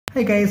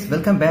Hey guys,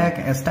 welcome back.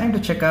 It's time to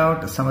check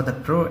out some of the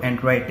pro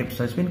Android tips.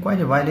 So it's been quite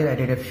a while that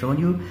I have shown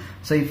you.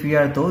 So if you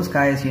are those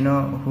guys,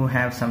 who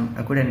have some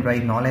good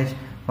Android knowledge,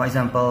 for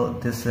example,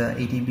 this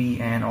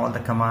ATB and all the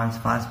commands,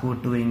 fast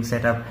boot, doing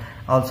setup.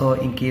 Also,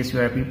 in case you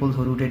are people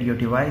who rooted your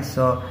device,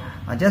 so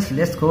just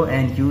let's go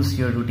and use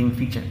your rooting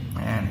feature,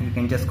 and you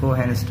can just go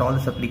ahead and install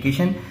this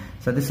application.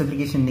 So this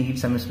application needs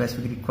some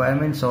specific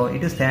requirements. So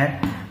it is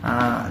that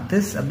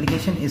this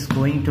application is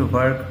going to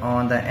work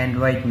on the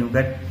Android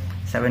Nougat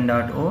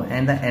 7.0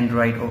 and the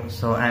Android O.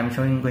 So I'm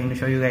going to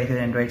show you guys the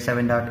Android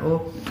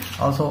 7.0,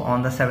 also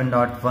on the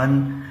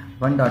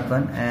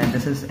 7.1.1, and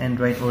this is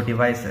Android O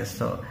devices.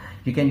 So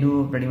you can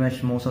do pretty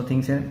much most of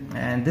things here,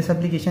 and this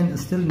application is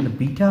still in the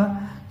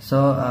beta,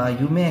 so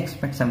you may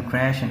expect some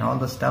crash and all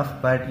the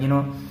stuff, but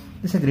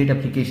it's a great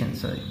application.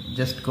 So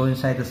just go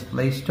inside this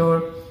Play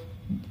Store.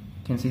 You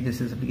can see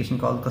this is application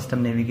called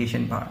Custom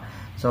Navigation Bar.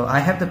 So I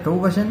have the Pro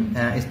version.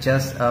 It's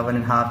just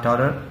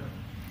 $1.50.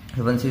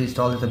 Once you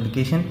install this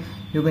application,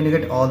 you're going to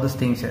get all these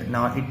things here.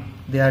 Now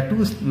there are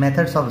two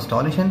methods of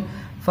installation.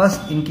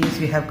 First, in case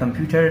you have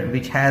computer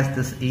which has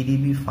this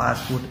ADB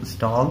fast boot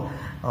install,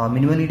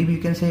 minimal ADB you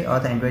can say, or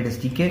the Android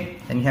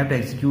SDK, then you have to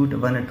execute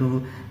one or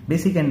two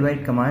basic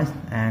Android commands,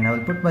 and I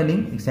will put my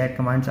link. Exact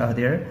commands are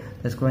there.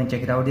 Let's go and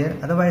check it out there.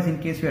 Otherwise,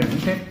 in case you are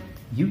rooted,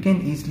 you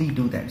can easily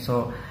do that.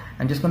 So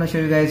I'm just going to show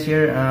you guys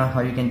here how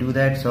you can do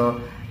that.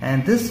 So,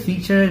 and this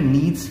feature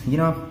needs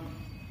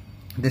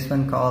this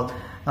one called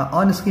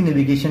on-screen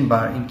navigation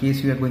bar. In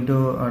case you are going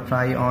to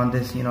try on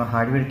this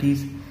hardware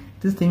keys,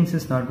 this things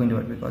is not going to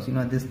work, because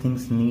these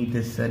things need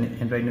this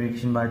Android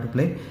navigation bar to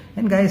play.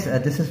 And guys,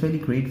 this is really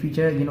great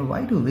feature.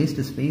 Why to waste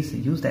the space?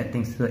 Use that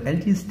thing. So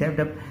LG stepped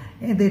up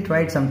and they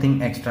tried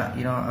something extra.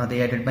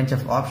 They added a bunch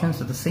of options.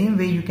 So the same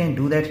way you can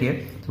do that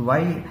here. So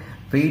why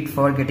wait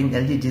for getting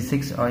LG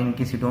G6, or in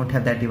case you don't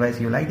have that device,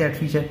 you like that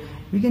feature,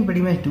 we can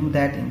pretty much do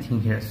that in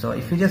here. So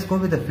if you just go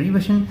with the free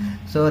version,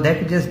 so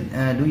that will just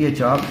do your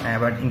job,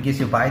 but in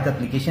case you buy the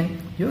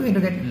application, you're going to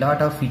get a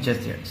lot of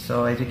features here.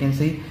 So as you can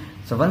see,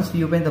 so once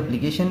you open the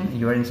application,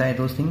 you are inside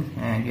those things,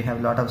 and you have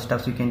a lot of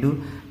stuff you can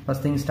do.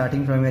 First thing,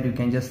 starting from here, you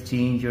can just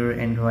change your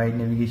Android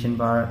navigation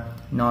bar,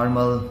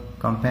 normal,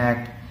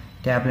 compact,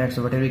 tablet,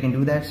 so whatever you can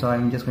do that. So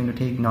I'm just going to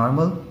take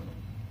normal.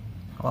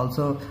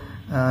 Also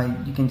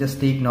you can just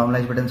take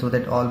normalize button, so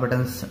that all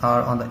buttons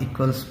are on the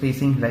equal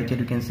spacing. Right here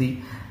you can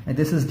see, and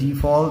this is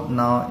default.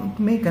 Now it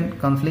may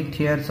conflict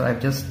here, so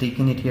I've just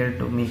taken it here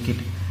to make it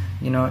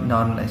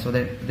normalized, so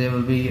that there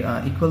will be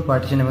equal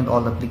partition with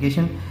all the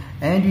application.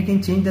 And you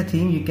can change the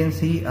theme. You can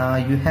see you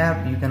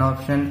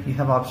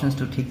have options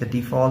to take the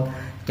default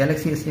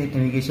Galaxy S8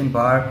 navigation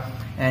bar,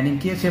 and in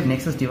case you have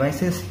Nexus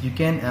devices, you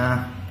can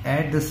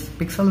add this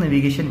pixel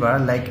navigation bar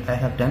like I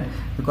have done,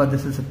 because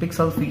this is a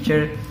pixel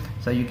feature.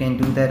 So you can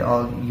do that.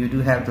 All you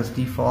do have this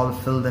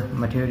default filled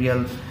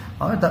material,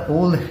 or the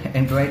old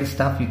Android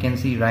stuff you can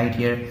see right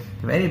here,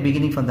 the very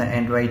beginning from the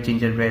Android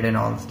gingerbread and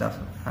all stuff,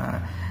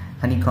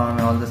 honeycomb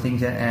and all those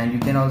things here. And you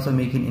can also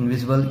make it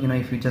invisible.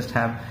 If you just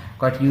have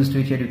got used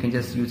to it here, you can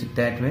just use it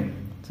that way.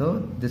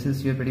 So this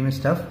is your pretty much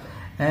stuff.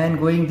 And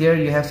going there,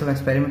 you have some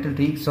experimental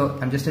tweaks. So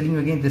I'm just telling you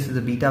again, this is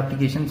a beta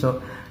application,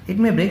 so it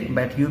may break,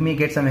 but you may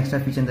get some extra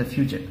feature in the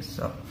future.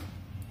 So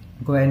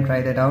go ahead and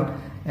try that out.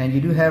 And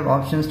you do have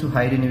options to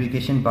hide a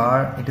navigation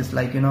bar. It is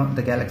like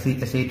the Galaxy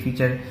S8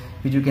 feature,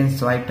 which you can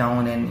swipe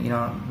down, and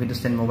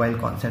Windows 10 mobile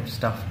concept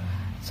stuff.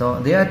 So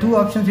there are two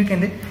options you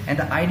can do, and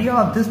the idea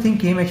of this thing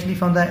came actually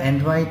from the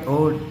Android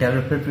O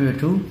developer preview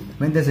 2,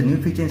 when there's a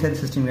new feature inside the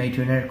system UI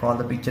tuner called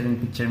the picture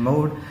in picture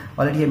mode.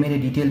 Already I made a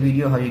detailed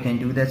video how you can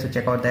do that, so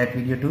check out that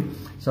video too.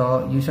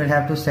 So you should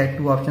have to set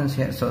two options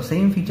here. So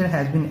same feature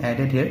has been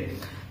added here.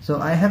 So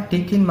I have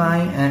taken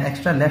my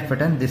extra left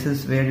button. This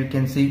is where you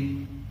can see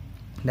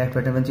left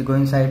button. Once you go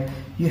inside,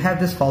 you have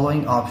this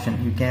following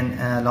option. You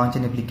can launch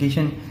an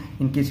application.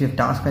 In case you have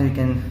taskbar, you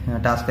can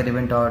taskbar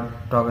event or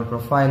toggle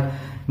profile,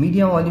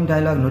 media volume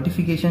dialog,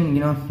 notification,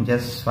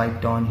 just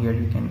swipe down here,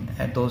 you can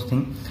add those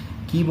things.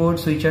 Keyboard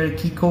switcher,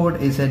 key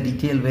code is a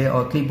detailed way,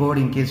 or clipboard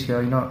in case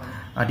you're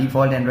a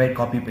default Android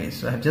copy paste.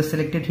 So I have just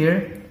selected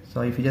here.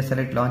 So if you just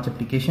select launch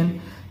application,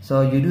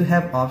 so you do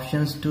have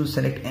options to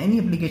select any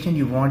application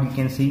you want. You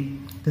can see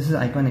this is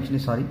icon, actually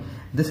sorry,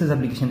 this is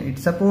application. It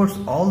supports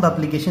all the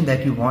application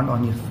that you want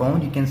on your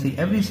phone. You can see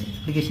every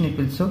application it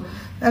will show.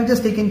 I've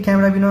just taken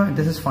camera,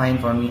 this is fine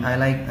for me. I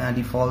like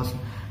defaults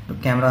to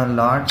camera a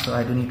lot, so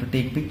I don't need to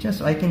take pictures,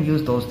 so I can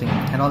use those things.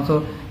 And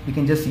also you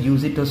can just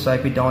use it to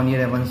swipe it down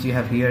here, and once you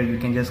have here, you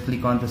can just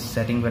click on the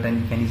setting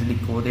button. You can easily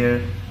go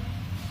there.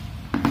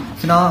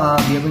 So now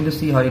we are going to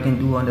see how you can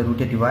do on the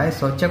rooted device.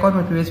 So check out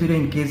my previous video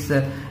in case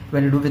you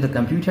want to do with the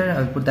computer.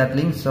 I'll put that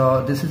link.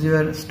 So this is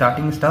your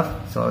starting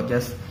stuff, so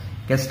just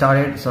get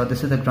started. So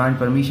this is the grant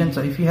permission.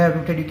 So if you have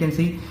rooted, you can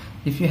see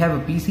if you have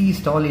a PC,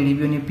 install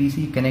ADB on your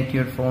PC, connect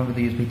your phone with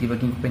the USB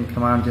debugging pin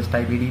command, just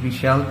type ADB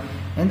shell,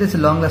 and this is a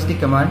long elastic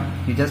command.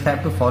 You just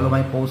have to follow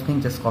my post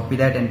link, just copy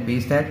that and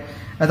paste that.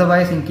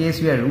 Otherwise, in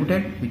case you are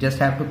rooted, you just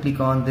have to click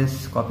on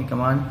this copy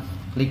command,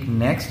 click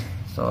next.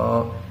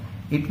 So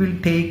it will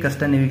take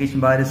custom navigation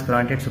bar is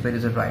granted super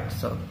user right.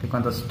 So click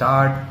on the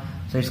start.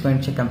 So it's going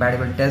to check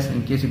compatible test.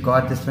 In case you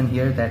got this one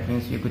here, that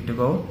means you're good to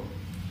go.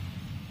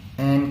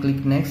 And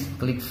click next,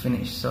 click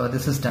finish. So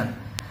this is done.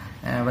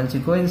 And once you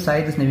go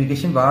inside this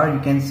navigation bar, you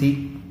can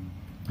see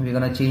we're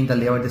gonna change the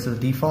layout. This is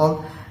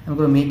default. I'm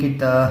gonna make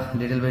it a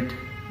little bit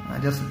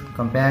just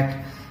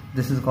compact.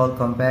 This is called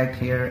compact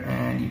here,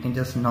 and you can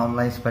just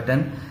normalize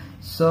button.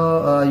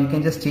 So you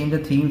can just change the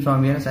theme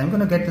from here. So I'm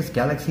gonna get this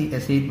Galaxy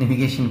S8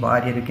 navigation bar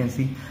here. You can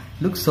see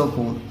looks so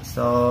cool.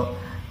 So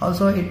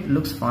also it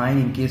looks fine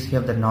in case you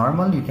have the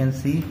normal, you can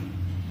see.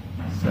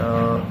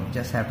 So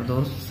just have to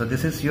those. So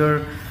this is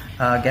your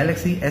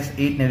Galaxy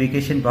S8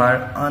 navigation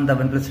bar on the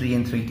OnePlus 3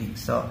 and 3T.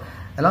 So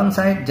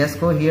alongside, just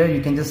go here,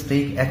 you can just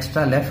take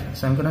extra left.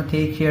 So I'm gonna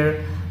take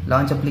here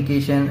launch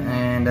application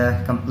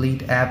and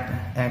complete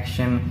app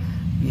action.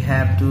 You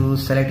have to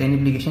select any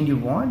application you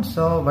want.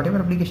 So whatever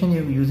application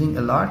you're using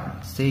a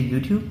lot, say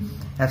YouTube,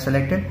 I've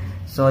selected.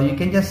 So you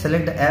can just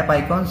select the app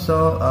icon.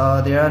 So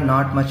there are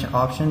not much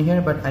option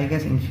here, but I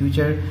guess in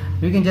future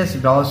you can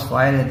just browse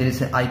file. There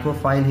is an ICO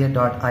file here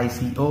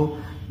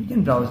 .ico. You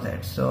can browse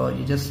that. So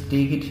you just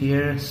take it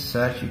here,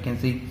 search. You can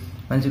see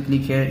once you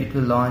click here, it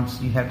will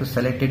launch. You have to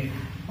select it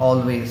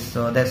always.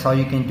 So that's how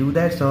you can do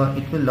that. So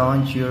it will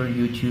launch your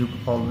YouTube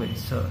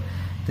always. So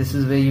this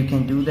is where you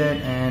can do that.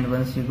 And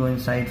once you go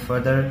inside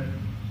further,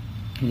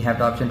 you have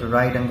the option to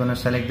write. I'm gonna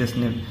select this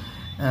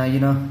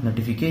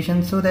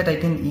notification, so that I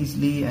can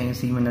easily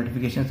see my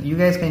notifications. You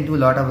guys can do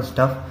a lot of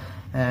stuff,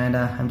 and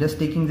I'm just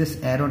taking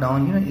this arrow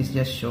down. It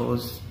just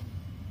shows.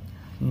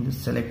 You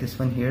just select this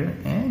one here,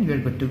 and you're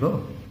good to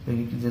go. So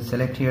you can just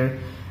select here.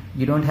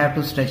 You don't have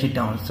to stretch it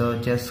down. So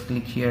just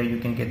click here. You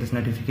can get this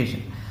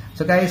notification.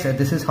 So guys,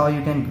 this is how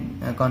you can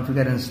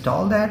configure and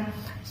install that.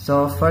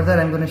 So further,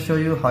 I'm going to show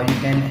you how you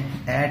can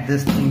add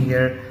this thing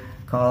here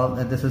called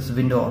this is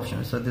window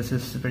option. So this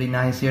is pretty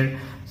nice here.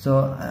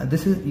 So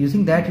this is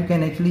using that you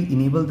can actually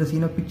enable this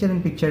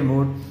picture-in-picture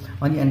mode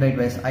on the Android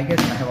device. I guess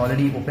I have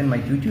already opened my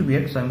YouTube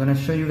here, so I'm going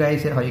to show you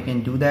guys here how you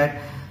can do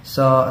that.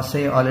 So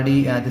say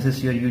already this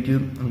is your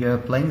YouTube, you're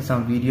playing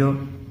some video,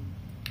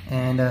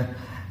 and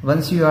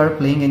once you are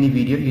playing any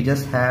video, you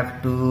just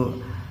have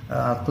to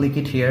click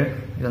it here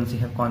once you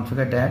have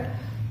configured that.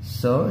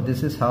 So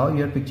this is how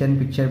your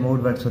picture-in-picture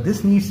mode works. So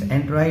this needs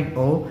Android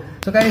O.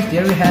 So guys,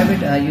 there we have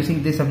it.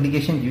 Using this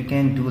application, you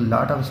can do a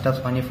lot of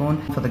stuff on your phone.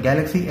 For the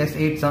Galaxy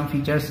S8, some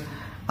features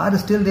are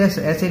still there.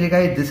 So as I said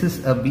guys, this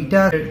is a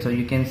beta, so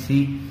you can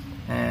see,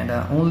 and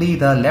only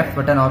the left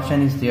button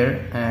option is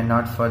there and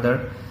not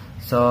further.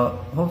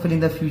 So hopefully in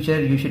the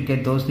future you should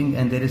get those things,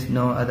 and there is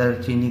no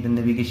other changing the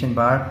navigation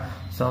bar.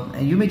 So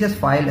you may just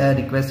file a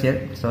request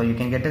here, so you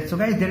can get it. So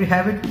guys, there you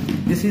have it.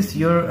 This is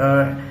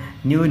your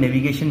new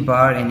navigation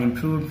bar and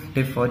improved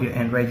tip for your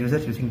Android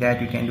users. Using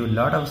that, you can do a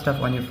lot of stuff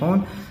on your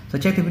phone. So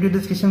check the video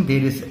description.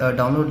 There is a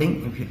download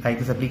link. If you like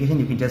this application,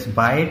 you can just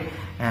buy it,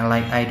 and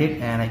like I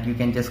did, and you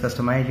can just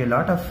customize a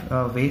lot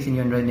of ways in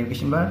your Android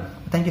navigation bar.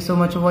 Thank you so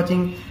much for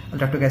watching. I'll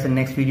talk to you guys in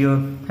the next video.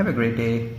 Have a great day.